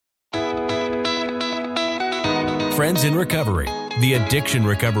Friends in Recovery, the Addiction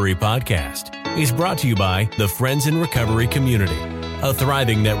Recovery Podcast, is brought to you by the Friends in Recovery community, a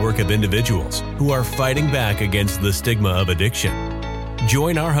thriving network of individuals who are fighting back against the stigma of addiction.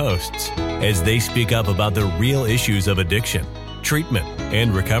 Join our hosts as they speak up about the real issues of addiction, treatment,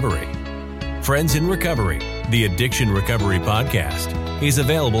 and recovery. Friends in Recovery, the Addiction Recovery Podcast, is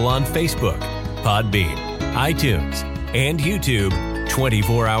available on Facebook, Podbean, iTunes, and YouTube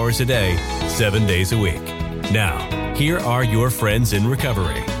 24 hours a day, 7 days a week. Now, here are your Friends in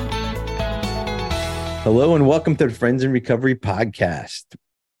Recovery. Hello and welcome to the Friends in Recovery podcast.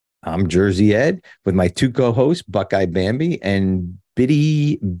 I'm Jersey Ed with my two co-hosts, Buckeye Bambi and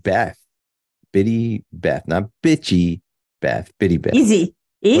Biddy Beth. Biddy Beth, not Bitchy Beth, Biddy Beth. Easy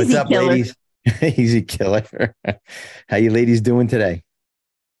What's up, killer. ladies? Easy killer. How you ladies doing today?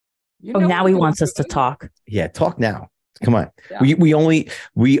 Now he wants us to talk. Yeah, talk now. Come on. Yeah.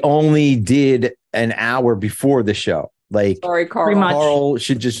 We only did an hour before the show. Like, sorry, Carl. Pretty much. Carl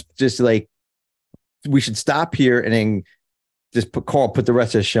should just like, we should stop here and then just put the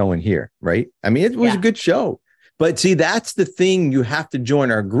rest of the show in here, right? I mean, it was a good show, but see, that's the thing. You have to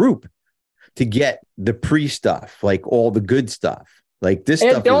join our group to get the pre stuff, like all the good stuff, like this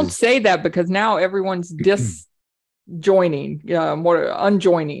stuff. Don't say that because now everyone's unjoining.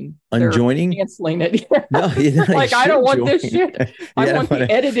 They're canceling it. No, like I don't want this shit. I want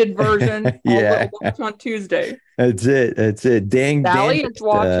the edited version. Yeah, on Tuesday. That's it. Dan, Sally Dan, is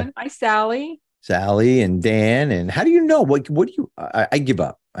watching. Hi, Sally. Sally and Dan. And how do you know? What do you? I give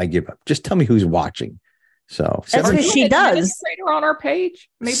up. Just tell me who's watching. So That's what she does. On our page,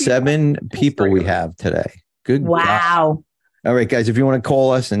 maybe 7 people we have today. Good. Wow. God. All right, guys, if you want to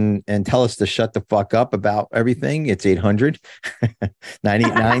call us and tell us to shut the fuck up about everything, it's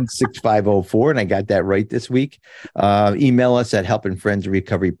 800-989-6504. And I got that right this week. Email us at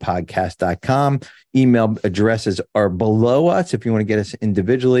helpingfriendsrecoverypodcast.com. Email addresses are below us if you want to get us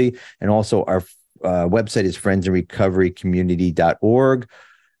individually. And also our website is friendsinrecoverycommunity.org.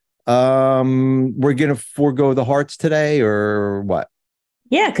 We're going to forego the hearts today or what?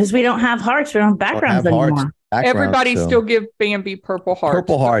 Yeah, because we don't have hearts. We don't have backgrounds anymore. Everybody still give Bambi purple hearts.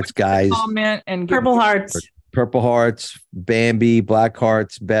 Purple hearts, guys. Comment and purple hearts. Purple hearts, Bambi, black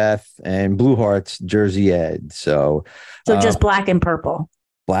hearts, Beth, and blue hearts, Jersey Ed. So just black and purple.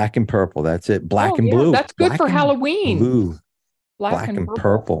 Black and purple. That's it. Black and blue. That's good black for Halloween. Blue. Black and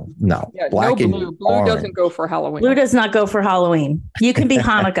purple. No. Yeah, black no and blue. Blue doesn't go for Halloween. Blue does not go for Halloween. You can be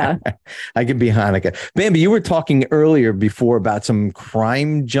Hanukkah. I can be Hanukkah. Bambi, you were talking earlier before about some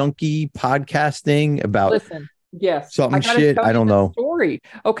crime junkie podcasting about something shit. I don't know. Story.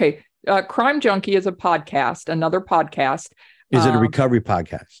 Okay. Crime Junkie is a podcast, another podcast. Is it a recovery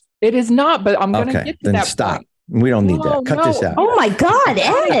podcast? It is not, but I'm going to get to that. Stop. Point. We don't need that. Cut this out. Oh my God,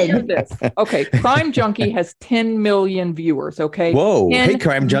 Ed. Okay. Crime Junkie has 10 million viewers. Okay. Whoa. Hey,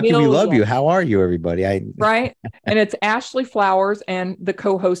 Crime Junkie, we love you. How are you, everybody? Right. And it's Ashley Flowers and the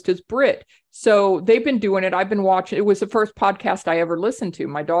co-host is Britt. So they've been doing it. I've been watching. It was the first podcast I ever listened to.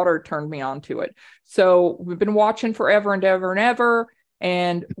 My daughter turned me on to it. So we've been watching forever and ever and ever.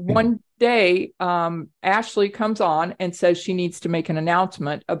 And one day, Ashley comes on and says she needs to make an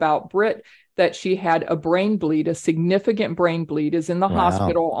announcement about Britt, that she had a brain bleed, a significant brain bleed, is in the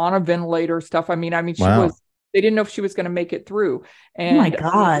hospital on a ventilator, stuff. I mean, she was, they didn't know if she was going to make it through. And oh my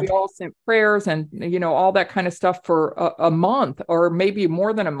God. We all sent prayers and, all that kind of stuff for a month or maybe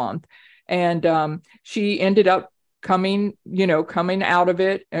more than a month. And she ended up coming out of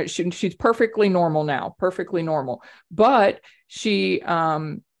it. She's perfectly normal now, perfectly normal. But she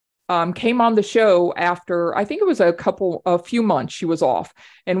came on the show after, I think it was a few months she was off.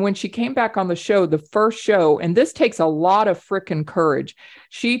 And when she came back on the show, the first show, and this takes a lot of frickin' courage,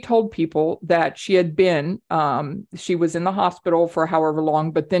 she told people that she had been, she was in the hospital for however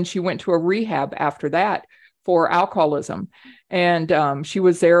long, but then she went to a rehab after that for alcoholism. And she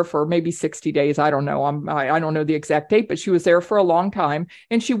was there for maybe 60 days. I don't know. I don't know the exact date, but she was there for a long time.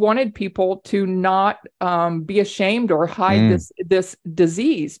 And she wanted people to not be ashamed or hide this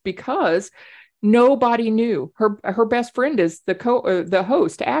disease because nobody knew. Her best friend is the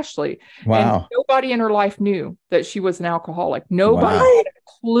host, Ashley. Wow. And nobody in her life knew that she was an alcoholic. Nobody had a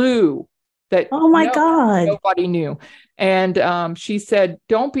clue. God. Nobody knew. And she said,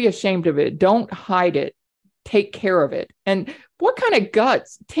 don't be ashamed of it. Don't hide it. Take care of it. And what kind of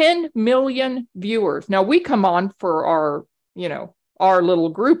guts? 10 million viewers. Now we come on for our little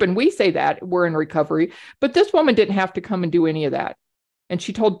group and we say that we're in recovery, but this woman didn't have to come and do any of that. And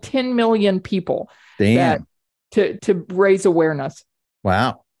she told 10 million people that to raise awareness.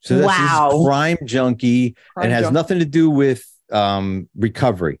 Wow. So this is Crime Junkie and has nothing to do with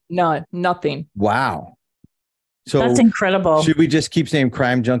recovery. Nothing. Wow. So that's incredible. Should we just keep saying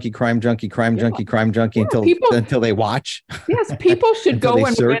crime junkie, crime junkie, crime junkie, crime junkie until they watch? Yes, people should go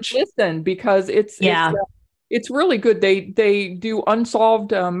and search. listen, because it's really good. They do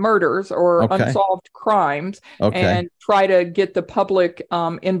unsolved murders or unsolved crimes and try to get the public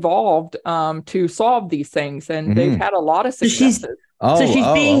involved to solve these things. And they've had a lot of successes.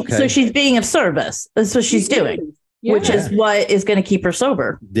 So she's being of service. That's what she's doing. Yeah. Which is what is going to keep her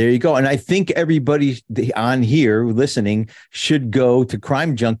sober. There you go. And I think everybody on here listening should go to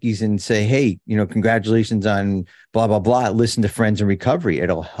Crime Junkies and say, hey, congratulations on blah, blah, blah. Listen to Friends in Recovery.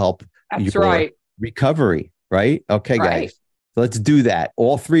 It'll help your recovery. Right. Okay, guys. So let's do that.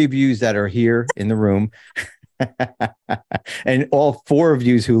 All 3 of you that are here in the room and all 4 of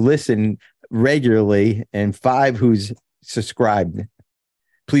you who listen regularly and 5 who's subscribed.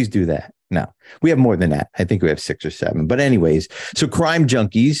 Please do that. No, we have more than that. I think we have 6 or 7. But anyways, so Crime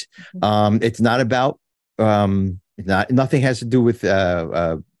Junkies. It's not about nothing has to do with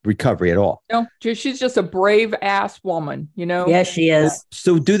recovery at all. No, she's just a brave ass woman, Yes, she is.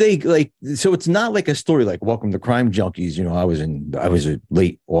 So do they so it's not like a story like Welcome to Crime Junkies, I was a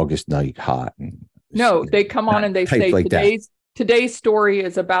late August night hot. No, they come on and they say today's story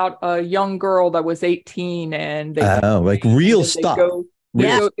is about a young girl that was 18 and like real stuff.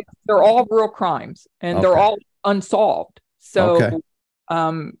 They're all real crimes and they're all unsolved. So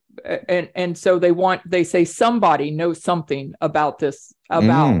and so they say somebody knows something about this,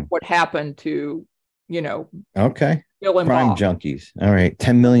 about what happened to, Bill and Crime Bob. Junkies. All right.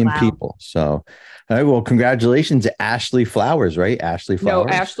 10 million people. So, all right. Well, congratulations to Ashley Flowers, right? Ashley Flowers.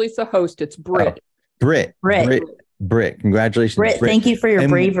 No, Ashley's the host. It's Britt. Britt. Congratulations. Britt, thank you for your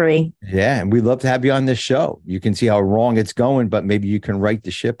bravery. Yeah. And we'd love to have you on this show. You can see how wrong it's going, but maybe you can right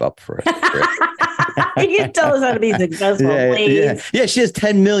the ship up for us. You can tell us how to be successful, please. Yeah, she has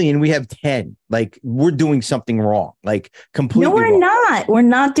 10 million. We have 10. Like, we're doing something wrong. Like, completely No, we're wrong. not. We're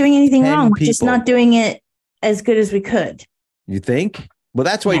not doing anything wrong. We're just not doing it as good as we could. You think? Well,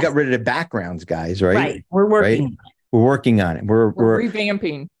 that's why you got rid of the backgrounds, guys, right? Right. We're working on it. We're working on it. We're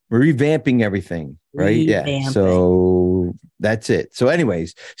revamping. We're revamping everything, right? Yeah. So that's it. So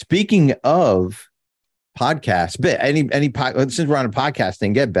anyways, speaking of podcasts, since we're on a podcast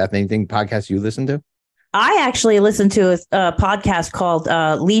thing, Beth, anything podcasts you listen to? I actually listened to a podcast called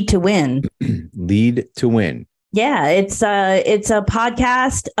Lead to Win. Lead to Win. Yeah, it's a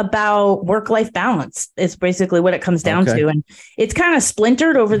podcast about work-life balance. It's basically what it comes down to. And it's kind of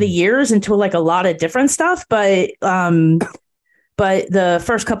splintered over the years into like a lot of different stuff. But the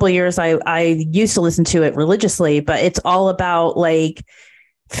first couple of years I used to listen to it religiously, but it's all about like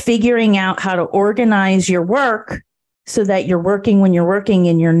figuring out how to organize your work so that you're working when you're working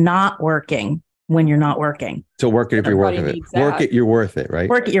and you're not working when you're not working. So work it if you're worth it. Work it, you're worth it, right?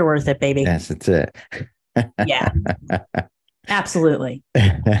 Work it, you're worth it, baby. Yes, that's it. Yeah, absolutely.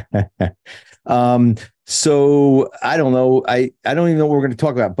 So I don't know. I don't even know what we're going to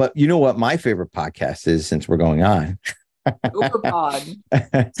talk about, but you know what my favorite podcast is since we're going on? Soberpod.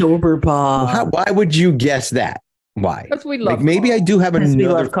 Why would you guess that? Why? Because we love maybe Carl. I do have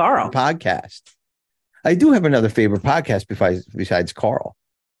another Carl podcast. I do have another favorite podcast besides Carl.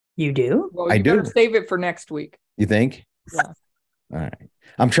 You do? Well, you better save it for next week. You think? Yeah. All right.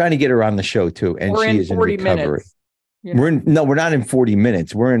 I'm trying to get her on the show too, and she is in recovery. Minutes. We're not in 40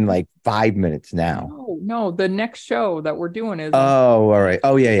 minutes. We're in like 5 minutes now. No, the next show that we're doing is. Oh, all right.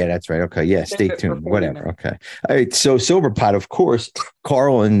 Oh, yeah, that's right. Okay, yeah. Stay tuned. Whatever. Minutes. Okay. All right. So SoberPod, of course,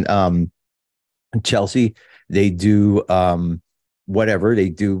 Carl and Chelsea, they do whatever they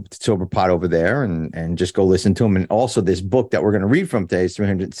do SoberPod over there, and just go listen to them. And also this book that we're going to read from today is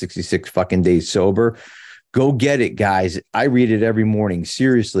 366 fucking days sober. Go get it, guys. I read it every morning,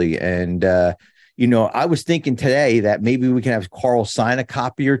 seriously. And I was thinking today that maybe we can have Carl sign a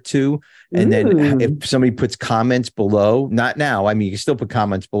copy or two. And then if somebody puts comments below, not now, I mean, you can still put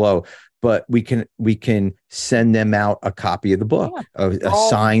comments below, but we can send them out a copy of the book, a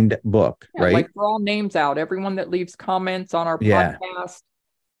signed book, right? Like draw names out, everyone that leaves comments on our podcast.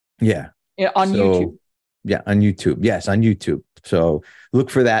 Yeah. On YouTube. Yeah, on YouTube. Yes, on YouTube. So look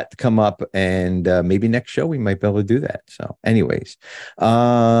for that to come up, and maybe next show we might be able to do that. So anyways,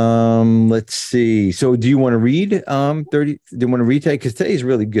 let's see. So do you want to read 30? Do you want to read today? Because today's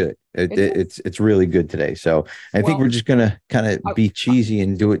really good. It's really good today. So I think we're just going to kind of be cheesy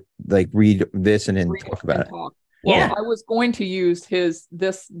and do it, like read this and then talk about it. Yeah. I was going to use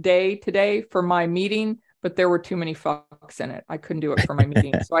this day today for my meeting, but there were too many fucks in it. I couldn't do it for my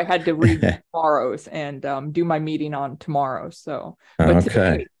meeting. So I had to read tomorrow's and do my meeting on tomorrow. So, but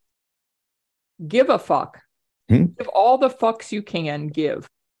today, give a fuck. Give all the fucks you can give.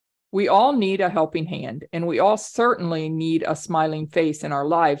 We all need a helping hand, and we all certainly need a smiling face in our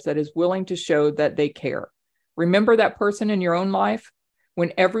lives that is willing to show that they care. Remember that person in your own life?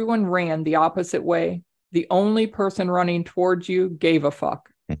 When everyone ran the opposite way, the only person running towards you gave a fuck.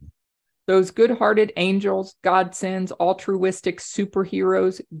 Those good-hearted angels, godsends, altruistic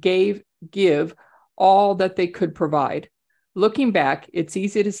superheroes give all that they could provide. Looking back, it's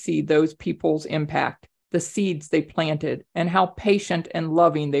easy to see those people's impact, the seeds they planted, and how patient and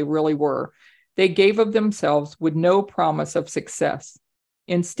loving they really were. They gave of themselves with no promise of success.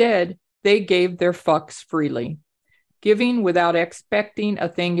 Instead, they gave their fucks freely, giving without expecting a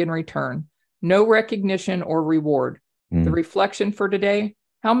thing in return, no recognition or reward. The reflection for today: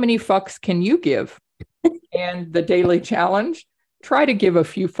 how many fucks can you give? And the daily challenge: try to give a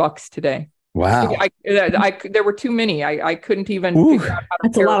few fucks today. Wow. There were too many. I couldn't even figure out how to.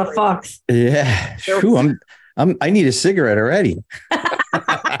 That's a lot of fucks. Yeah. I need a cigarette already.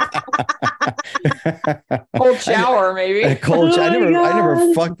 Cold shower, maybe. A cold shower. I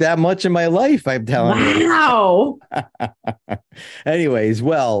never fucked that much in my life, I'm telling you. Wow. Anyways,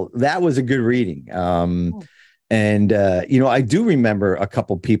 well, that was a good reading. And I do remember a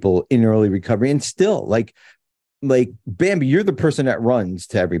couple people in early recovery, and still like Bambi, you're the person that runs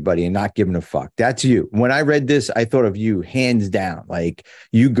to everybody and not giving a fuck. That's you. When I read this, I thought of you hands down. Like,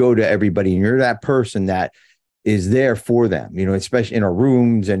 you go to everybody and you're that person that is there for them, especially in our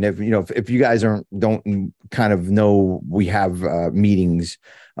rooms. And if you guys don't kind of know, we have meetings,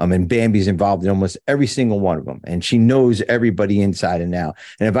 and Bambi's involved in almost every single one of them, and she knows everybody inside and out.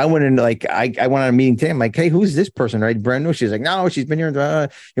 And if I went in, like, I went on a meeting today, I'm like, hey, who's this person? Right? Brand new. She's like, no, she's been here.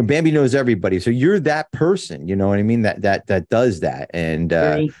 Bambi knows everybody. So you're that person, you know what I mean? That does that. And,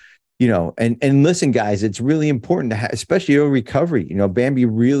 and listen, guys, it's really important to have, especially your recovery, Bambi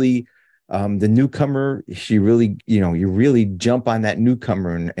really, the newcomer, she really, you really jump on that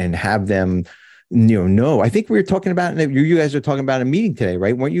newcomer and have them, I think we were talking about, you guys are talking about a meeting today,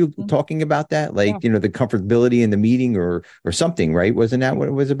 right? Weren't you talking about that? Like, the comfortability in the meeting or something, right? Wasn't that what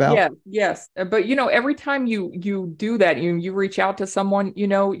it was about? Yeah. Yes. But, every time you do that, you reach out to someone,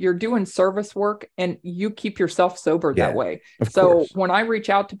 you're doing service work, and you keep yourself sober that way. So when I reach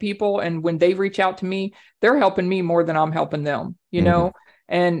out to people, and when they reach out to me, they're helping me more than I'm helping them, know?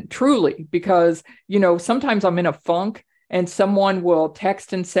 And truly, because, sometimes I'm in a funk, and someone will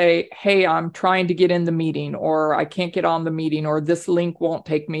text and say, hey, I'm trying to get in the meeting, or I can't get on the meeting, or this link won't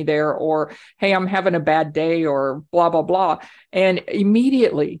take me there, or, hey, I'm having a bad day, or blah, blah, blah. And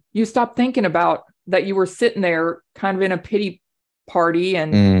immediately you stop thinking about that you were sitting there kind of in a pity party,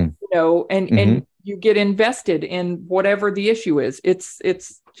 and, and you get invested in whatever the issue is. It's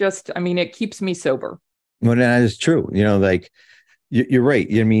just, it keeps me sober. Well, that is true. You're right.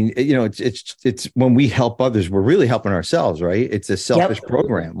 I mean, it's when we help others, we're really helping ourselves, right? It's a selfish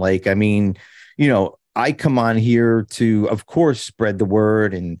program. Like, I come on here to, of course, spread the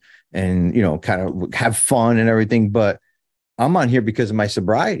word and kind of have fun and everything, but I'm on here because of my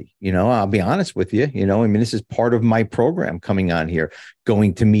sobriety. I'll be honest with you. This is part of my program, coming on here,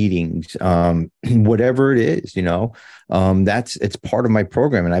 going to meetings, whatever it is, it's part of my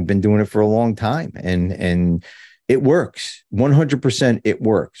program, and I've been doing it for a long time, and it works 100%. It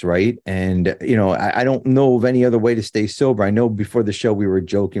works. Right. And, I don't know of any other way to stay sober. I know before the show we were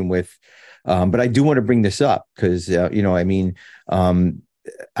joking with, but I do want to bring this up because, I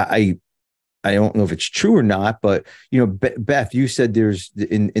don't know if it's true or not, but, Beth, you said there's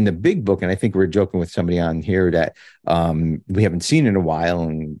in the big book, and I think we were joking with somebody on here that we haven't seen in a while.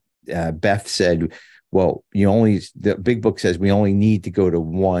 And Beth said, well, the big book says we only need to go to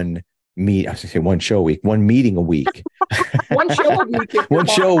one show a week, one meeting a week. One show a week. One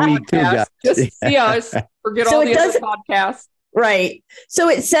show a week too, guys. Just see us. Forget all the other podcasts. Right. So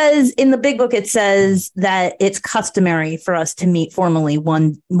it says in the big book, it says that it's customary for us to meet formally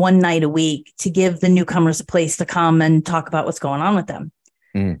one night a week to give the newcomers a place to come and talk about what's going on with them.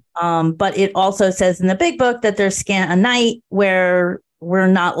 But it also says in the big book that there's a night where we're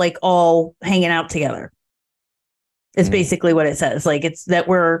not like all hanging out together. It's basically what it says. Like, it's that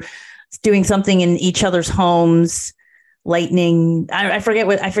we're doing something in each other's homes, lightning. I forget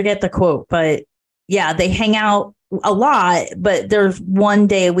the quote, but yeah, they hang out a lot, but there's one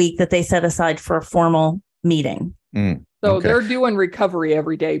day a week that they set aside for a formal meeting. So they're doing recovery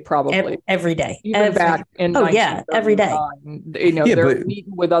every day, probably every day. Even back in every day. They're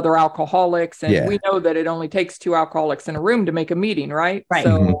meeting with other alcoholics, and we know that it only takes 2 alcoholics in a room to make a meeting, right? Right.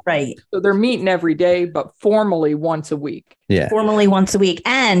 So they're meeting every day, but formally once a week. Yeah. Formally once a week.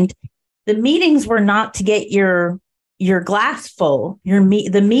 And the meetings were not to get your your glass full.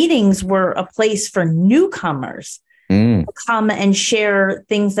 The meetings were a place for newcomers come and share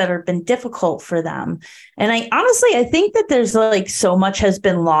things that have been difficult for them. And I think that there's like so much has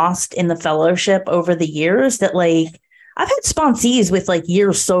been lost in the fellowship over the years that like I've had sponsees with like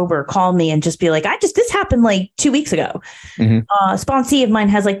years sober call me and just be like, this happened like 2 weeks ago. Sponsee of mine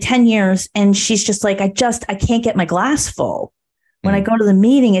has like 10 years and she's just like, I can't get my glass full. When I go to the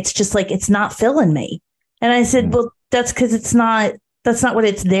meeting, it's just like, it's not filling me. And I said, well, that's because that's not what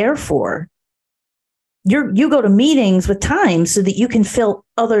it's there for. You go to meetings with time so that you can fill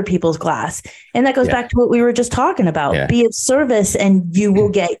other people's glass. And that goes back to what we were just talking about. Be of service and you will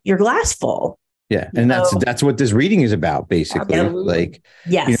get your glass full. Yeah. And that's what this reading is about, basically. Absolutely. Like,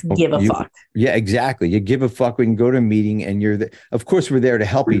 yes, give a fuck. Yeah, exactly. You give a fuck. We can go to a meeting and of course, we're there to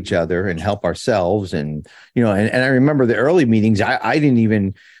help each other and help ourselves. And, and I remember the early meetings, I didn't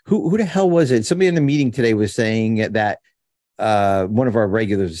even, who the hell was it? Somebody in the meeting today was saying that one of our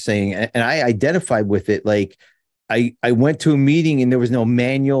regulars was saying, and I identified with it. Like I went to a meeting and there was no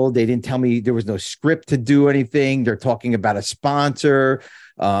manual. They didn't tell me, there was no script to do anything. They're talking about a sponsor.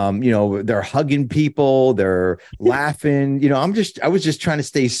 They're hugging people, they're laughing, I was just trying to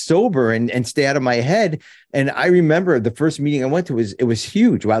stay sober and stay out of my head. And I remember the first meeting I went to it was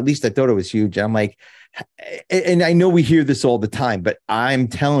huge. Well, at least I thought it was huge. I'm like, and I know we hear this all the time, but I'm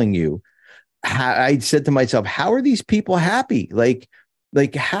telling you, I said to myself, how are these people happy? Like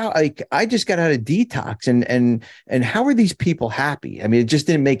how, I just got out of detox and how are these people happy? I mean, it just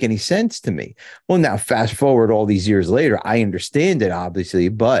didn't make any sense to me. Well, now fast forward all these years later, I understand it obviously,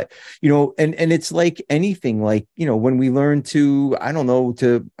 but and it's like anything, like, when we learn to, I don't know,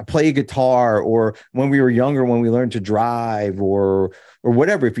 to play a guitar, or when we were younger, when we learned to drive or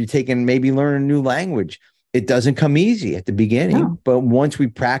whatever, if you're taking, maybe learn a new language, it doesn't come easy at the beginning, but once we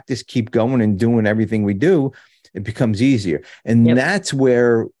practice, keep going and doing everything we do, it becomes easier. And that's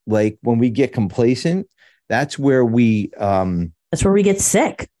where, like, when we get complacent, that's where we get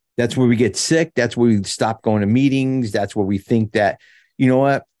sick. That's where we get sick. That's where we stop going to meetings. That's where we think that, you know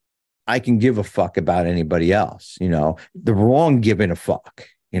what, I can give a fuck about anybody else, the wrong giving a fuck,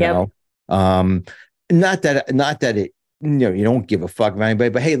 not that it, you don't give a fuck about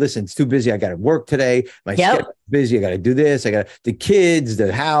anybody, but hey, listen, it's too busy. I got to work today. My schedule's busy. I got to do this. I got the kids,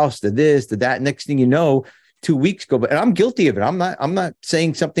 the house, the this, the that. Next thing you know, 2 weeks go, and I'm guilty of it. I'm not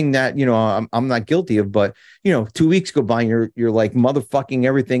saying something that, I'm not guilty of, but 2 weeks go by and you're like motherfucking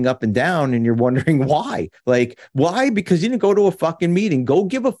everything up and down. And you're wondering why, because you didn't go to a fucking meeting. Go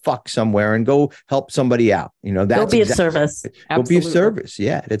give a fuck somewhere and go help somebody out. That's go be of service. Go be of service.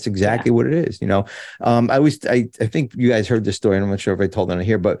 Yeah. That's exactly what it is. I think you guys heard this story, and I'm not sure if I told it on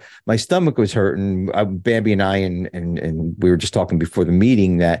here, but my stomach was hurting. Bambi and I, and we were just talking before the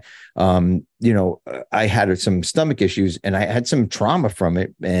meeting that, I had some stomach issues and I had some trauma from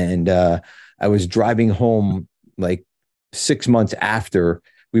it. And I was driving home like 6 months after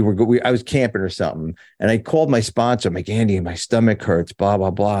I was camping or something. And I called my sponsor. I'm like, Andy, my stomach hurts, blah,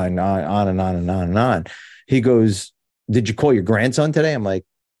 blah, blah. And on and on and on and on. He goes, did you call your grandson today? I'm like,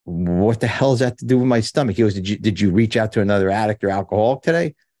 what the hell does that to do with my stomach? He goes, did you reach out to another addict or alcoholic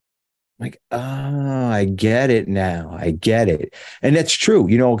today? Like, I get it now. I get it. And that's true,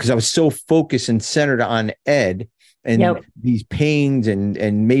 because I was so focused and centered on Ed and these pains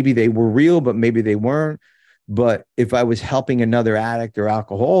and maybe they were real, but maybe they weren't. But if I was helping another addict or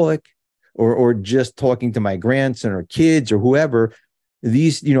alcoholic or just talking to my grandson or kids or whoever,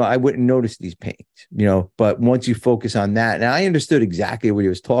 these, I wouldn't notice these pains, but once you focus on that, and I understood exactly what he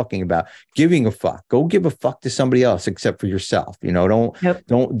was talking about, giving a fuck, go give a fuck to somebody else except for yourself.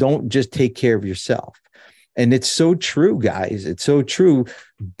 Don't just take care of yourself. And it's so true, guys. It's so true.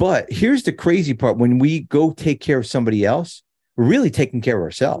 But here's the crazy part. When we go take care of somebody else, we're really taking care of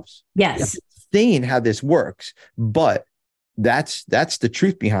ourselves. Yes. Seeing how this works, but that's the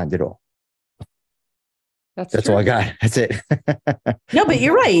truth behind it all. That's all I got. That's it. No, but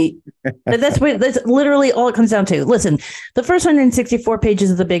you're right. That's literally all it comes down to. Listen, the first 164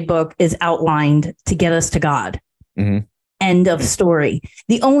 pages of the big book is outlined to get us to God. Mm-hmm. End of story.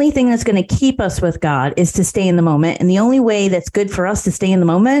 The only thing that's going to keep us with God is to stay in the moment. And the only way that's good for us to stay in the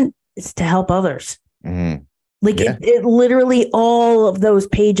moment is to help others. Mm-hmm. It literally, all of those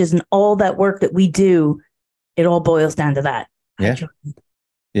pages and all that work that we do, it all boils down to that. Yeah.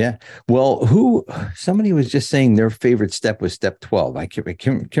 Yeah. Well, somebody was just saying their favorite step was step 12. I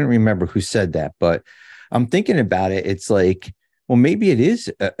can't remember who said that, but I'm thinking about it. It's like, well, maybe it is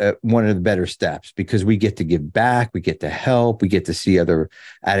one of the better steps because we get to give back. We get to help. We get to see other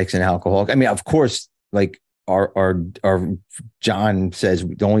addicts and alcoholics. I mean, of course, like our John says,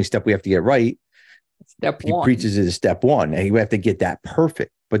 the only step we have to get right. Step one. He preaches it as step one. And we have to get that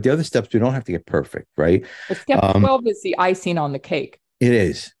perfect. but the other steps, we don't have to get perfect, right? But step 12 is the icing on the cake. It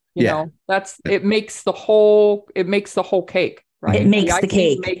is. You know, it makes the whole cake, right? It makes the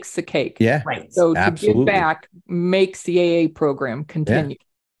cake. Makes the cake. Yeah. Right. So to give back makes the AA program continue.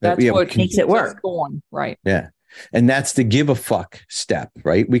 Yeah. That's what makes it work. Going, right. Yeah. And that's the give a fuck step,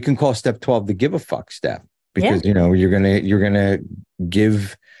 right? We can call step 12 the give a fuck step because, you know, you're going to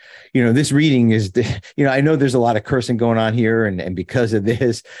give, you know, this reading is, you know, I know there's a lot of cursing going on here and because of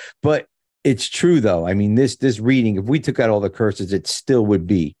this, but it's true though. I mean, this reading, if we took out all the curses, it still would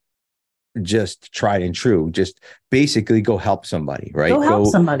be just tried and true. Just basically go help somebody, right? Go help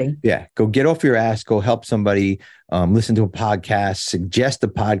somebody. Yeah. Go get off your ass, go help somebody, listen to a podcast, suggest a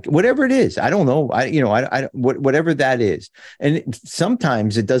podcast, whatever it is. I don't know. Whatever that is. And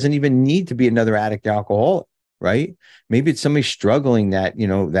sometimes it doesn't even need to be another addict or alcoholic, right? Maybe it's somebody struggling that, you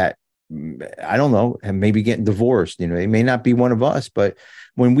know, that I don't know, and maybe getting divorced, you know, it may not be one of us, but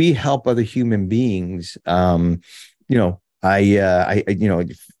when we help other human beings, you know,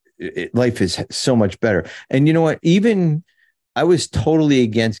 life is so much better. And you know what? Even I was totally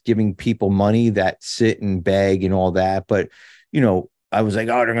against giving people money that sit and beg and all that. But, you know, I was like,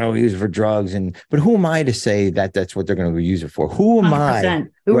 oh, they're going to use it for drugs. But who am I to say that that's what they're going to use it for? Who am 100%. I?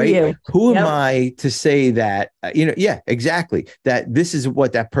 Who are you? Who am I to say that, you know, yeah, exactly. That this is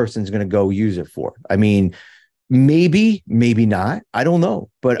what that person's going to go use it for. I mean, maybe not. I don't know,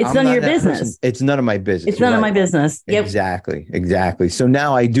 but it's none of your business. It's none of my business. It's none of my business. Yep. Exactly. So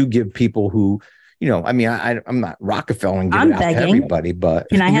now I do give people who, you know, I mean, I'm not Rockefeller and giving out to everybody, but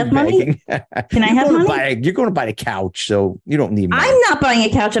can I have money? Can I have money? You're going to buy a couch, so you don't need money. I'm not buying a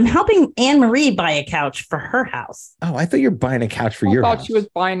couch. I'm helping Anne Marie buy a couch for her house. Oh, I thought you were buying a couch for your house. I thought she was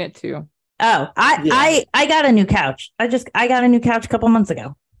buying it too. Oh, I got a new couch. I got a new couch a couple months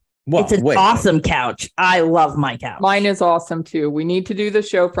ago. Well, it's an awesome couch. I love my couch. Mine is awesome too. We need to do the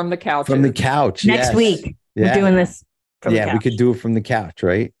show from the couch. From the couch. Next week. Yeah. We're doing this. We could do it from the couch,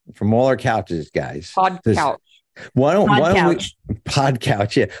 right? From all our couches, guys. Couch. Why don't we pod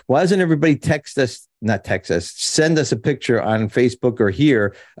couch? Yeah. Why doesn't everybody send us a picture on Facebook or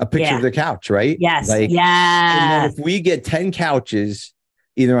here, a picture of the couch, right? Yes. And then if we get 10 couches,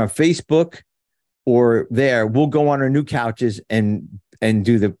 either on Facebook or there, we'll go on our new couches and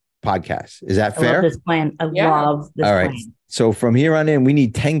do the podcast. Is that fair? I love this plan. I love this plan. All right. Plan. So from here on in, we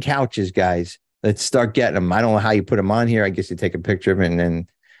need 10 couches, guys. Let's start getting them. I don't know how you put them on here. I guess you take a picture of it and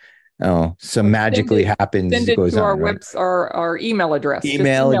then some magically happens. Send it to our our email address.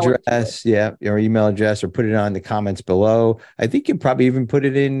 Email address. Yeah. Your email address, or put it on the comments below. I think you probably even put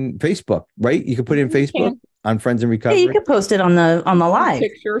it in Facebook, right? You can put it in Facebook on Friends in Recovery. Yeah, you can post it on the live.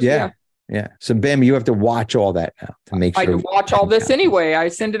 Pictures. Yeah. So, Bam, you have to watch all that now to make sure. I can watch all this anyway. I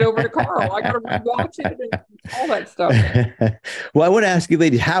send it over to Carl. I got to watch it and all that stuff. Well, I want to ask you,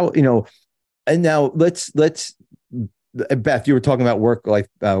 ladies, how, you know, and now let's, Beth, you were talking about work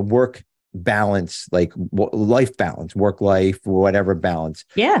balance, like life balance, work life, whatever balance.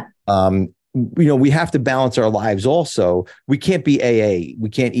 Yeah. You know, we have to balance our lives also. We can't be AA. We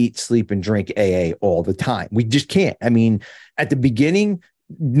can't eat, sleep, and drink AA all the time. We just can't. I mean, at the beginning,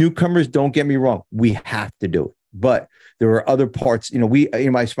 newcomers, don't get me wrong, we have to do it, but there are other parts. You know,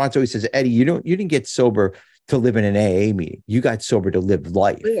 my sponsor always says, Eddie, you didn't get sober to live in an AA meeting. You got sober to live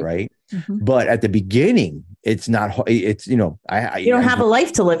life, right? Mm-hmm. But at the beginning, it's not. It's, you know, you don't have a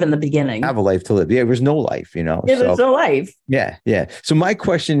life to live in the beginning. Have a life to live. Yeah, there's no life. You know, there's no life. Yeah. So my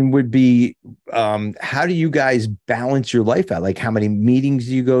question would be, how do you guys balance your life out? Like, how many meetings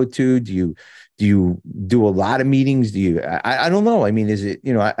do you go to? Do you do a lot of meetings? I don't know. I mean, is it,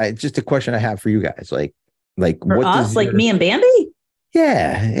 you know, it's just a question I have for you guys. Like for what us, like me and Bambi?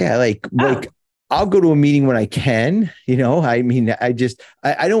 Yeah. Like I'll go to a meeting when I can, you know, I mean, I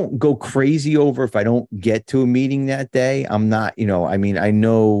don't go crazy over if I don't get to a meeting that day. I'm not, you know, I mean, I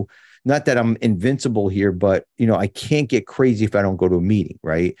know, not that I'm invincible here, but, you know, I can't get crazy if I don't go to a meeting,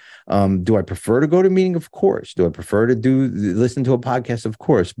 right? Do I prefer to go to a meeting? Of course. Do I prefer to listen to a podcast? Of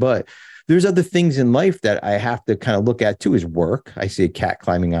course. But there's other things in life that I have to kind of look at too, is work. I see a cat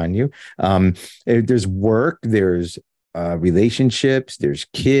climbing on you. There's work, there's relationships, there's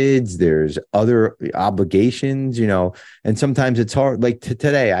kids, there's other obligations, you know, and sometimes it's hard. Like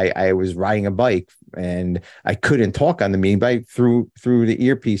today, I was riding a bike and I couldn't talk on the meeting, but I threw the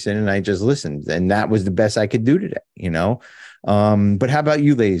earpiece in and I just listened, and that was the best I could do today, you know. But how about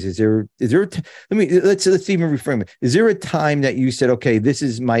you, ladies? Let's even reframe it. Is there a time that you said, okay, this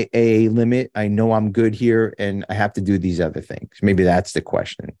is my AA limit, I know I'm good here and I have to do these other things? Maybe that's the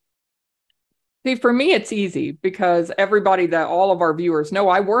question. See, for me, it's easy because all of our viewers know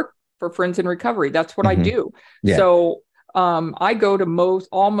I work for Friends in Recovery. That's what I do. Yeah. So I go to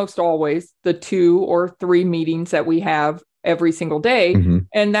almost always the 2 or 3 meetings that we have every single day. Mm-hmm.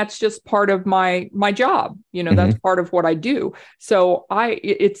 And that's just part of my job. That's part of what I do. So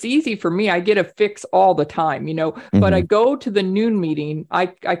it's easy for me. I get a fix all the time, but I go to the noon meeting. I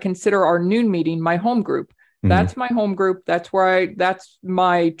consider our noon meeting my home group. That's my home group. That's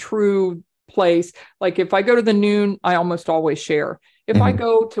my true place. Like if I go to the noon, I almost always share. If I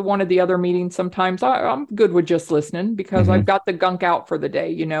go to one of the other meetings, sometimes I'm good with just listening because I've got the gunk out for the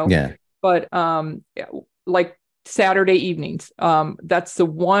day, Yeah. But like Saturday evenings, that's the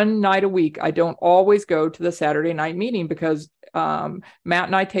one night a week. I don't always go to the Saturday night meeting because Matt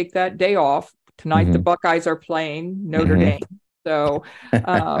and I take that day off. Tonight, the Buckeyes are playing Notre Dame. So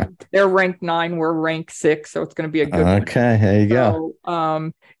they're ranked 9, we're ranked 6. So it's going to be a good one. Okay, there you go.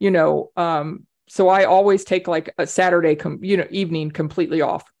 So I always take like a Saturday, evening completely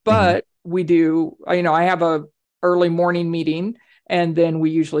off. But we do, I have a early morning meeting, and then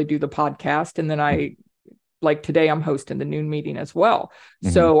we usually do the podcast, and then like today, I'm hosting the noon meeting as well.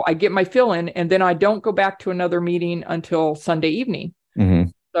 So I get my fill in, and then I don't go back to another meeting until Sunday evening.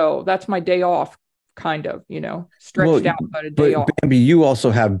 So that's my day off, kind of, stretched out, but a day off. Bambi, you also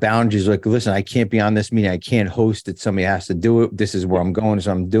have boundaries. Like, listen, I can't be on this meeting. I can't host it. Somebody has to do it. This is where I'm going.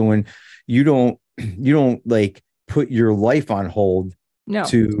 So I'm doing. You don't like put your life on hold. No.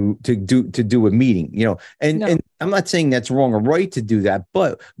 To do a meeting, and I'm not saying that's wrong or right to do that,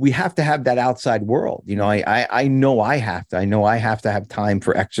 but we have to have that outside world. I know I have to have time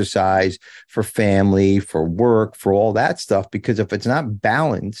for exercise, for family, for work, for all that stuff, because if it's not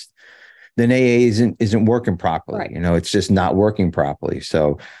balanced, then AA isn't working properly. Right. It's just not working properly.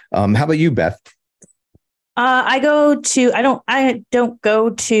 So how about you, Beth? I don't go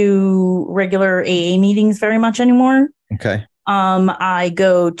to regular AA meetings very much anymore. Okay. I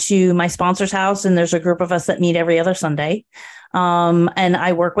go to my sponsor's house, and there's a group of us that meet every other Sunday. And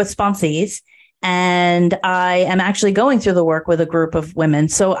I work with sponsees, and I am actually going through the work with a group of women.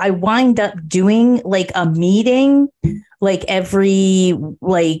 So I wind up doing like a meeting, like every,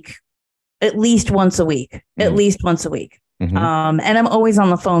 like at least once a week, And I'm always on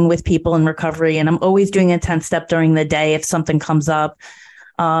the phone with people in recovery, and I'm always doing a 10-step during the day if something comes up.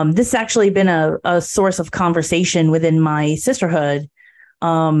 This has actually been a source of conversation within my sisterhood.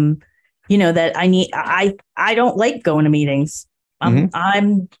 That I don't like going to meetings. I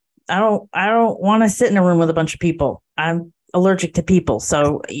don't want to sit in a room with a bunch of people. I'm allergic to people.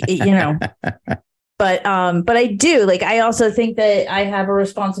 So, but I do, like, I also think that I have a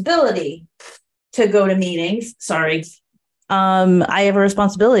responsibility to go to meetings. Sorry. I have a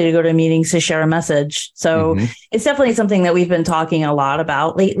responsibility to go to meetings to share a message. So it's definitely something that we've been talking a lot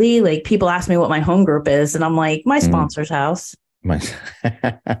about lately. Like, people ask me what my home group is, and I'm like, my sponsor's house. Well,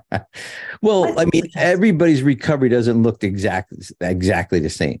 I mean, everybody's recovery doesn't look exactly the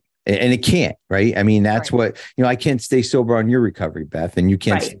same. And it can't, right? I mean, that's right. What, I can't stay sober on your recovery, Beth, and you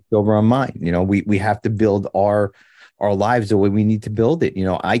can't stay sober on mine. We have to build our lives the way we need to build it.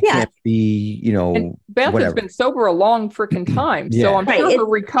 I can't be, and Beth has been sober a long freaking time. So I'm sure her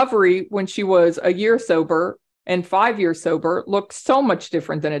recovery when she was a year sober and 5 years sober looks so much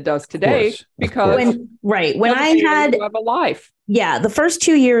different than it does today, because when I had have a life. Yeah. The first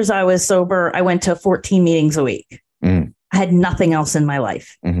 2 years I was sober, I went to 14 meetings a week. I had nothing else in my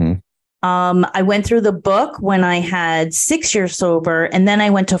life. I went through the book when I had 6 years sober, and then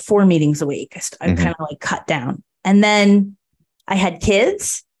I went to 4 meetings a week. I kind of like cut down. And then I had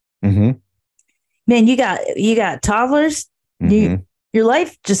kids. Man, you got toddlers. Your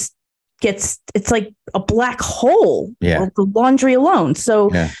life just it's like a black hole. With the laundry alone. So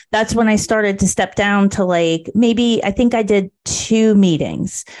that's when I started to step down to, like, maybe I think I did 2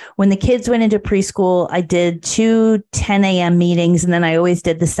 meetings. When the kids went into preschool, I did 2 10 a.m. meetings. And then I always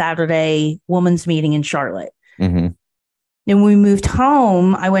did the Saturday women's meeting in Charlotte. And when we moved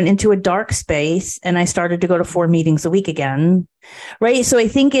home, I went into a dark space, and I started to go to 4 meetings a week again. Right. So I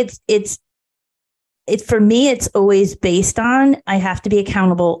think it's for me, it's always based on, I have to be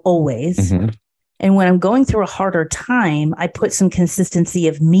accountable always. And when I'm going through a harder time, I put some consistency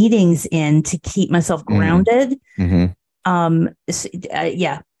of meetings in to keep myself grounded. That's what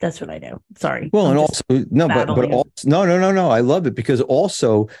I do. Sorry. Well, and also, no. I love it, because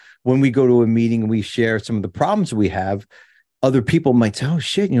also when we go to a meeting and we share some of the problems we have, other people might say, oh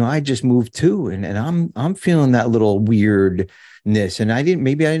shit, I just moved too. And I'm feeling that little weirdness. And I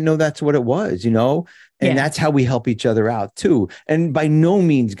didn't know that's what it was, And that's how we help each other out too. And by no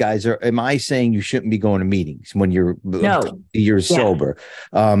means, guys, am I saying you shouldn't be going to meetings when you're sober.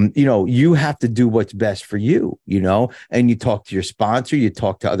 You have to do what's best for you, and you talk to your sponsor, you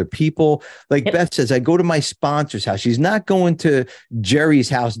talk to other people. Like Beth says, I go to my sponsor's house. She's not going to Jerry's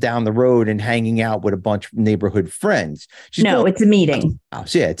house down the road and hanging out with a bunch of neighborhood friends. It's a meeting.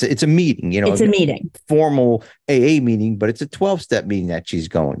 Yeah, it's a meeting, it's a meeting, formal AA meeting, but it's a 12-step meeting that she's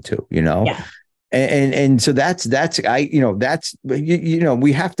going to, Yeah. And so that's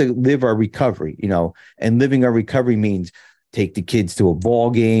we have to live our recovery, and living our recovery means take the kids to a ball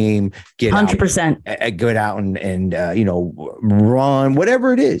game, get 100%, out and run,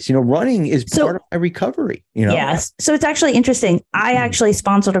 whatever it is, running is part of my recovery, Yes. So it's actually interesting. I actually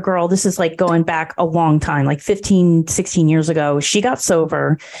sponsored a girl. This is like going back a long time, like 15, 16 years ago. She got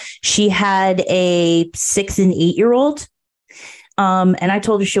sober. She had a 6 and 8-year-old. And I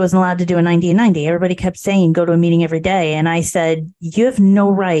told her she wasn't allowed to do a 90 and 90. Everybody kept saying, go to a meeting every day. And I said, you have no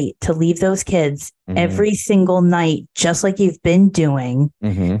right to leave those kids every single night, just like you've been doing,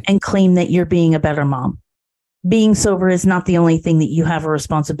 and claim that you're being a better mom. Being sober is not the only thing that you have a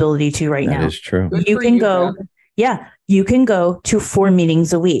responsibility to now. That is true. You can go. Yeah. You can go to 4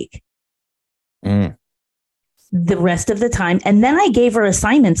 meetings a week. The rest of the time. And then I gave her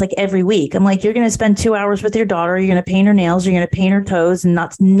assignments like every week. I'm like, you're going to spend 2 hours with your daughter. You're going to paint her nails. You're going to paint her toes and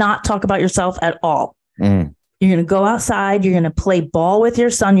not talk about yourself at all. You're going to go outside. You're going to play ball with your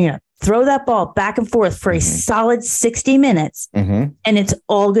son. You're going to throw that ball back and forth for a solid 60 minutes. And it's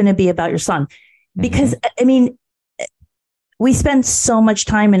all going to be about your son. Because we spend so much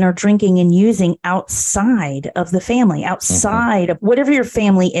time in our drinking and using outside of the family, outside of whatever your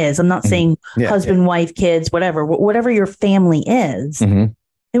family is. I'm not saying husband, wife, kids, whatever your family is. And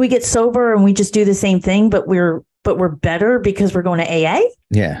we get sober and we just do the same thing, but we're better because we're going to AA.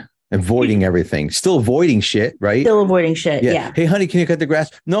 Yeah. Avoiding everything, still avoiding shit, right? Still avoiding shit. Yeah. Hey, honey, can you cut the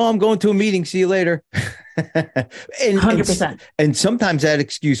grass? No, I'm going to a meeting. See you later. 100%. And sometimes that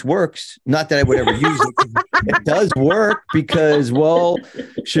excuse works. Not that I would ever use it. It does work because,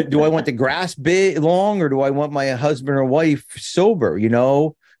 do I want the grass big long or do I want my husband or wife sober? Do you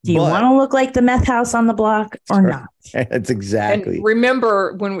want to look like the meth house on the block or not? That's exactly. And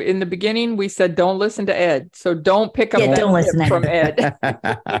remember, in the beginning we said don't listen to Ed, so don't pick up don't listen from Ed.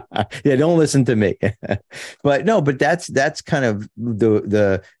 Yeah, don't listen to me. But that's kind of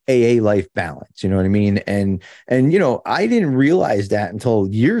the AA life balance. You know what I mean? And I didn't realize that until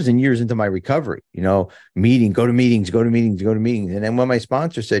years and years into my recovery. Go to meetings. And then when my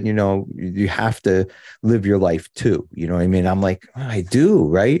sponsor said, you have to live your life too. You know what I mean? I'm like, I do,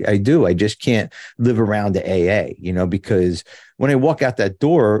 right? I do. I just can't live around the AA. Because when I walk out that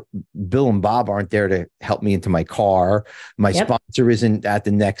door, Bill and Bob aren't there to help me into my car. My sponsor isn't at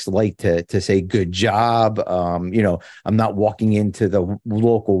the next light to say good job. I'm not walking into the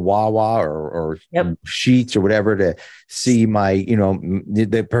local Wawa or Sheets or whatever to see my,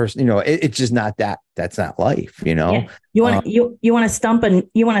 the person. It's just not that. That's not life. Yeah. You want to stump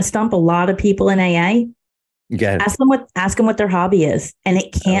a lot of people in AA. Ask them what their hobby is, and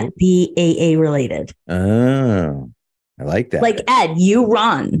it can't be AA related. Oh, I like that. Like Ed, you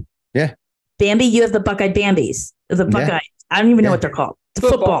run. Yeah. Bambi, you have the Buckeye Bambies. The Buckeye. Yeah. I don't even know what they're called. The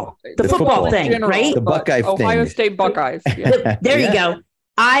football thing, general, right? The Buckeye thing. Ohio State Buckeyes. Yeah. There you go.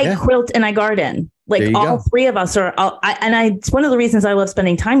 I quilt and I garden. Like all three of us are, it's one of the reasons I love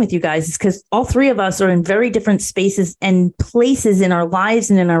spending time with you guys is because all three of us are in very different spaces and places in our lives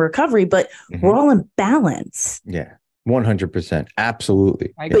and in our recovery, but we're all in balance. Yeah, 100%.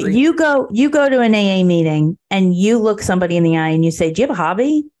 Absolutely. But you go to an AA meeting and you look somebody in the eye and you say, do you have a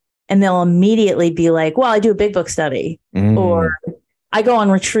hobby? And they'll immediately be like, well, I do a big book study or I go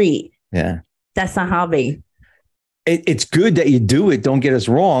on retreat. Yeah. That's not a hobby. It's good that you do it. Don't get us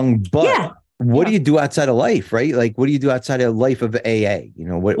wrong. But what do you do outside of life, right? Like, what do you do outside of life of AA?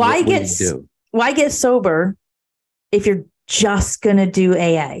 What do you do? Why get sober if you're just going to do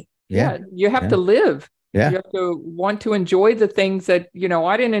AA? Yeah. You have to live. Yeah. You have to want to enjoy the things that,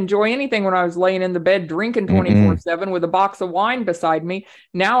 I didn't enjoy anything when I was laying in the bed drinking 24/7 with a box of wine beside me.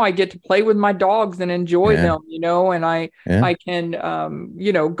 Now I get to play with my dogs and enjoy them, and I can,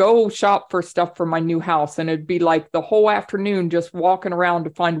 go shop for stuff for my new house. And it'd be like the whole afternoon just walking around to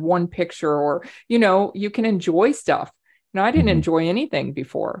find one picture or, you can enjoy stuff. No, I didn't enjoy anything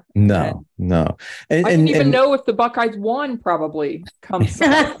before. No. I didn't even know if the Buckeyes won probably comes.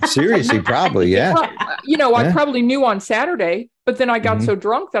 Seriously, probably, yeah. Well, I probably knew on Saturday, but then I got so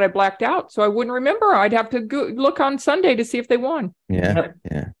drunk that I blacked out. So I wouldn't remember. I'd have to go look on Sunday to see if they won. Yeah.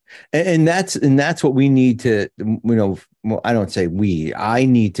 And that's what we need to, well, I don't say I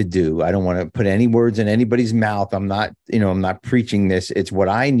need to do. I don't want to put any words in anybody's mouth. I'm not preaching this. It's what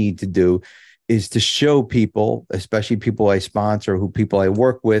I need to do is to show people, especially people I sponsor, people I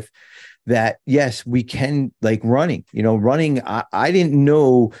work with, that yes, we can, like running, I didn't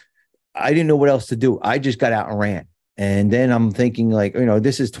know what else to do. I just got out and ran. And then I'm thinking like,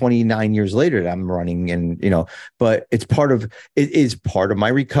 this is 29 years later that I'm running and, but it is part of my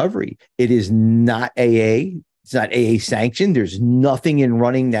recovery. It is not AA. It's not AA sanctioned. There's nothing in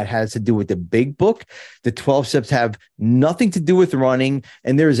running that has to do with the big book. The 12 steps have nothing to do with running.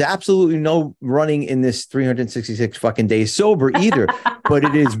 And there's absolutely no running in this 366 fucking days sober either, but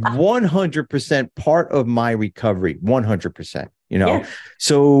it is 100% part of my recovery. 100%. Yeah.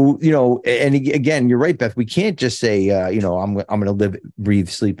 So, and again, you're right, Beth. We can't just say, I'm going to live, breathe,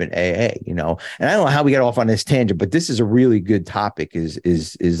 sleep in AA, and I don't know how we got off on this tangent, but this is a really good topic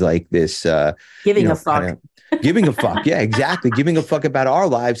is like this, giving a fuck, giving a fuck. Yeah, exactly. Giving a fuck about our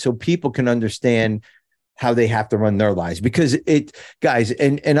lives so people can understand how they have to run their lives, because guys,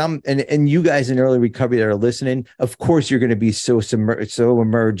 and you guys in early recovery that are listening, of course, you're going to be so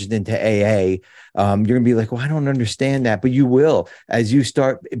immersed into AA. You're going to be like, well, I don't understand that, but you will, as you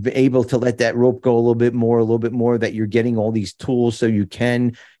start able to let that rope go a little bit more, that you're getting all these tools so you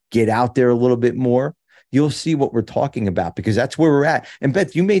can get out there a little bit more. You'll see what we're talking about, because that's where we're at. And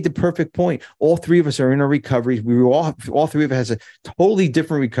Beth, you made the perfect point. All three of us are in our recoveries. We were all three of us has a totally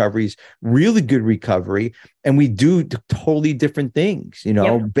different recoveries, really good recovery. And we do totally different things.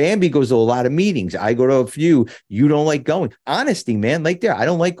 Yep. Bambi goes to a lot of meetings. I go to a few. You don't like going. Honesty, man. Like I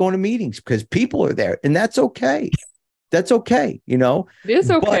don't like going to meetings because people are there, and that's okay. That's okay. It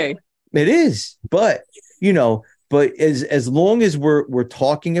is okay. It is. But, but as long as we're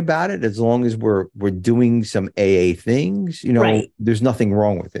talking about it, as long as we're doing some AA things, right, there's nothing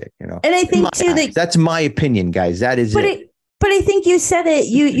wrong with it, And I think that's my opinion, guys. That is it. But I think you said it.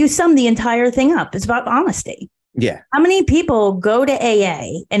 You summed the entire thing up. It's about honesty. Yeah. How many people go to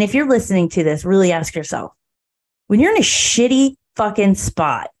AA? And if you're listening to this, really ask yourself, when you're in a shitty fucking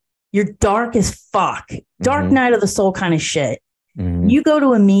spot, you're dark as fuck, dark night of the soul kind of shit. Mm-hmm. You go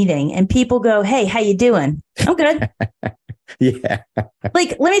to a meeting and people go, hey, how you doing? I'm good. Yeah.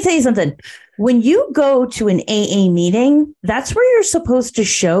 Like, let me tell you something. When you go to an AA meeting, that's where you're supposed to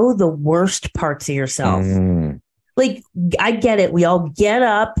show the worst parts of yourself. Mm. Like, I get it. We all get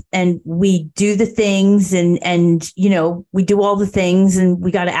up and we do the things and we do all the things and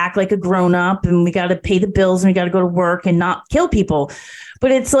we got to act like a grown up and we got to pay the bills and we got to go to work and not kill people.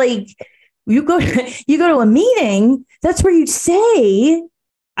 But it's like, you go to a meeting, that's where you say,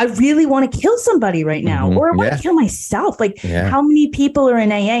 I really want to kill somebody right now, or I want to kill myself. Like, how many people are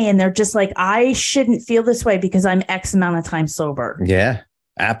in AA and they're just like, I shouldn't feel this way because I'm X amount of time sober. Yeah,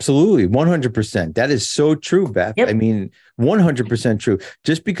 absolutely. 100%. That is so true, Beth. Yep. I mean, 100% true.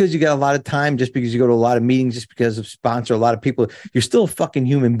 Just because you got a lot of time, just because you go to a lot of meetings, just because of sponsor a lot of people, you're still a fucking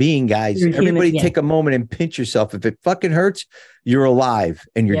human being, guys. Everybody take a moment and pinch yourself. If it fucking hurts, you're alive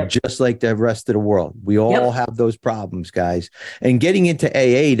and you're just like the rest of the world. We all have those problems, guys. And getting into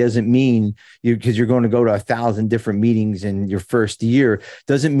AA doesn't mean because you're going to go to 1,000 different meetings in your first year,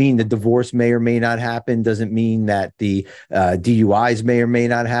 doesn't mean the divorce may or may not happen. Doesn't mean that the DUIs may or may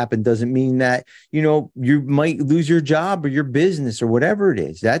not happen. Doesn't mean that, you might lose your job or your business or whatever it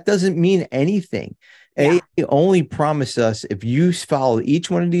is. That doesn't mean anything. AA only promise us if you follow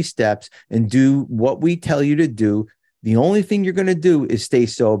each one of these steps and do what we tell you to do, the only thing you're going to do is stay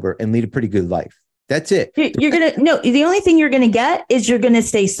sober and lead a pretty good life. That's it. The only thing you're going to get is you're going to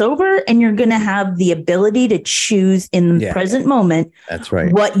stay sober and you're going to have the ability to choose in the present moment. That's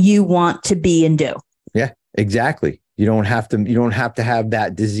right. What you want to be and do. Yeah, exactly. You don't have to have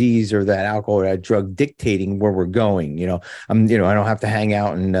that disease or that alcohol or that drug dictating where we're going. I don't have to hang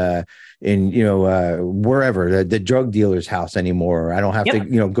out in wherever the drug dealer's house anymore. I don't have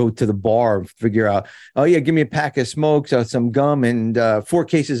to, go to the bar and figure out, oh yeah, give me a pack of smokes, some gum and 4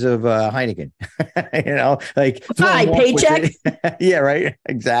 cases of Heineken, like hi, paycheck. Yeah, right.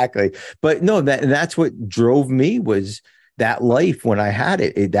 Exactly. But no, that's what drove me was that life when I had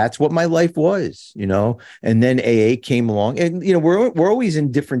it. That's what my life was, and then AA came along and, we're always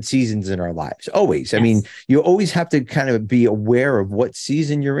in different seasons in our lives. Always. Yes. I mean, you always have to kind of be aware of what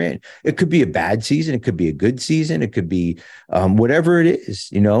season you're in. It could be a bad season. It could be a good season. It could be whatever it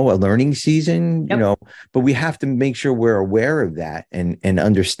is, a learning season, but we have to make sure we're aware of that and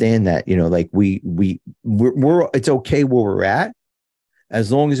understand that, like we're it's okay where we're at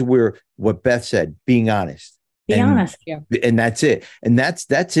as long as we're, what Beth said, being honest. Be honest. Yeah. And that's it. And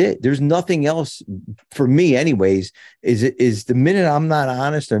that's it. There's nothing else for me anyways. Is the minute I'm not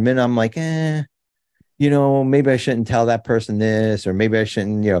honest, or the minute I'm like, maybe I shouldn't tell that person this, or maybe I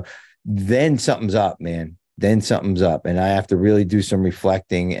shouldn't, then something's up, man. Then something's up. And I have to really do some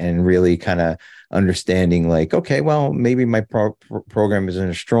reflecting and really kind of understanding, like, okay, well, maybe my program isn't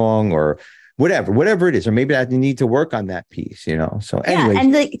as strong, or whatever it is, or maybe I need to work on that piece, So anyway,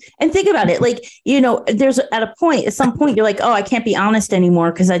 and think about it, like, there's at some point you're like, oh, I can't be honest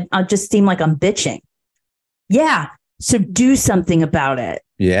anymore because I just seem like I'm bitching. Yeah, so do something about it.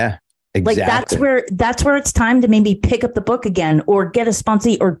 Yeah, exactly. Like that's where it's time to maybe pick up the book again, or get a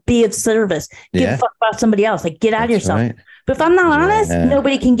sponsee, or be of service. Give a fuck about somebody else. Like, get out of yourself. Right. But if I'm not honest,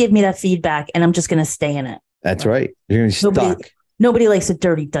 nobody can give me that feedback, and I'm just going to stay in it. That's right. You're going to be stuck. Nobody likes a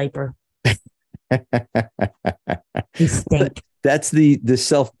dirty diaper. You stink. That's the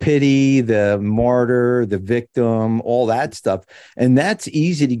self-pity, the martyr, the victim, all that stuff. And that's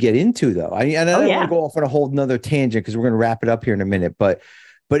easy to get into, though. I don't want to go off on a whole nother tangent, because we're going to wrap it up here in a minute. But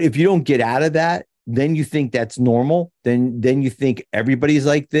if you don't get out of that, then you think that's normal. Then you think everybody's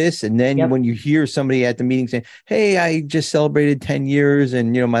like this. And then when you hear somebody at the meeting saying, hey, I just celebrated 10 years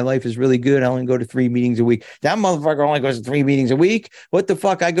and, my life is really good. I only go to 3 meetings a week. That motherfucker only goes to 3 meetings a week. What the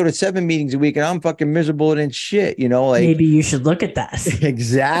fuck? I go to 7 meetings a week and I'm fucking miserable and shit, like, maybe you should look at that.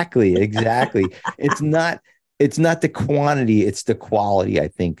 Exactly. It's not the quantity, it's the quality, I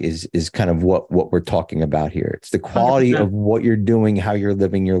think, is kind of what we're talking about here. It's the quality 100%. Of what you're doing, how you're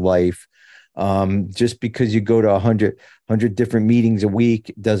living your life. Just because you go to 100 different meetings a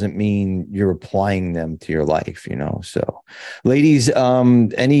week doesn't mean you're applying them to your life, So, ladies,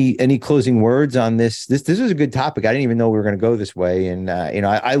 any closing words on this? This is a good topic. I didn't even know we were going to go this way, and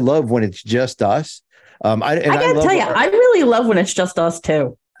I love when it's just us. I gotta tell you, I really love when it's just us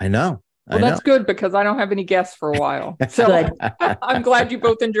too. I know. Well, that's good, because I don't have any guests for a while. So I'm glad you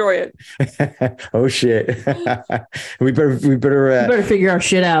both enjoy it. Oh shit. we better figure our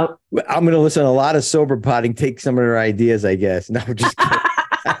shit out. I'm going to listen to a lot of Sober Potting, take some of their ideas, I guess. No, just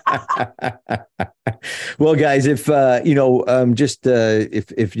well, guys, if if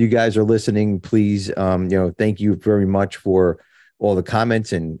you guys are listening, please, thank you very much for all the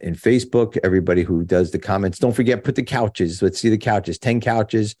comments and Facebook, everybody who does the comments. Don't forget, put the couches. Let's see the couches, 10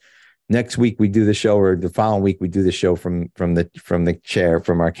 couches. Next week we do the show, or the following week we do the show from the chair,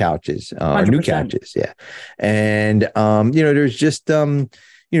 from our couches, our new couches. Yeah. And, there's just,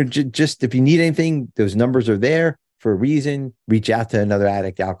 just if you need anything, those numbers are there for a reason. Reach out to another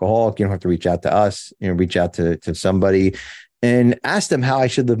addict, alcoholic. You don't have to reach out to us, reach out to somebody and ask them how I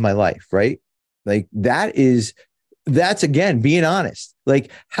should live my life. Right. Like that's again, being honest. Like,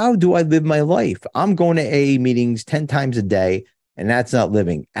 how do I live my life? I'm going to AA meetings 10 times a day. And that's not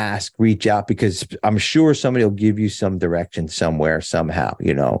living. Ask, reach out, because I'm sure somebody will give you some direction somewhere, somehow,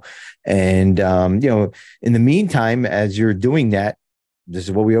 And, in the meantime, as you're doing that, this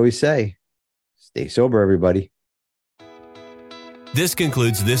is what we always say. Stay sober, everybody. This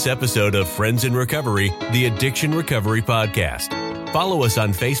concludes this episode of Friends in Recovery, the Addiction Recovery Podcast. Follow us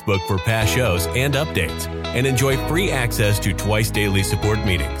on Facebook for past shows and updates, and enjoy free access to twice daily support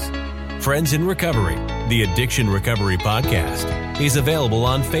meetings. Friends in Recovery, the Addiction Recovery Podcast, is available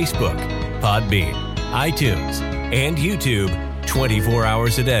on Facebook, Podbean, iTunes, and YouTube 24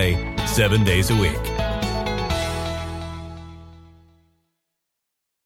 hours a day, 7 days a week.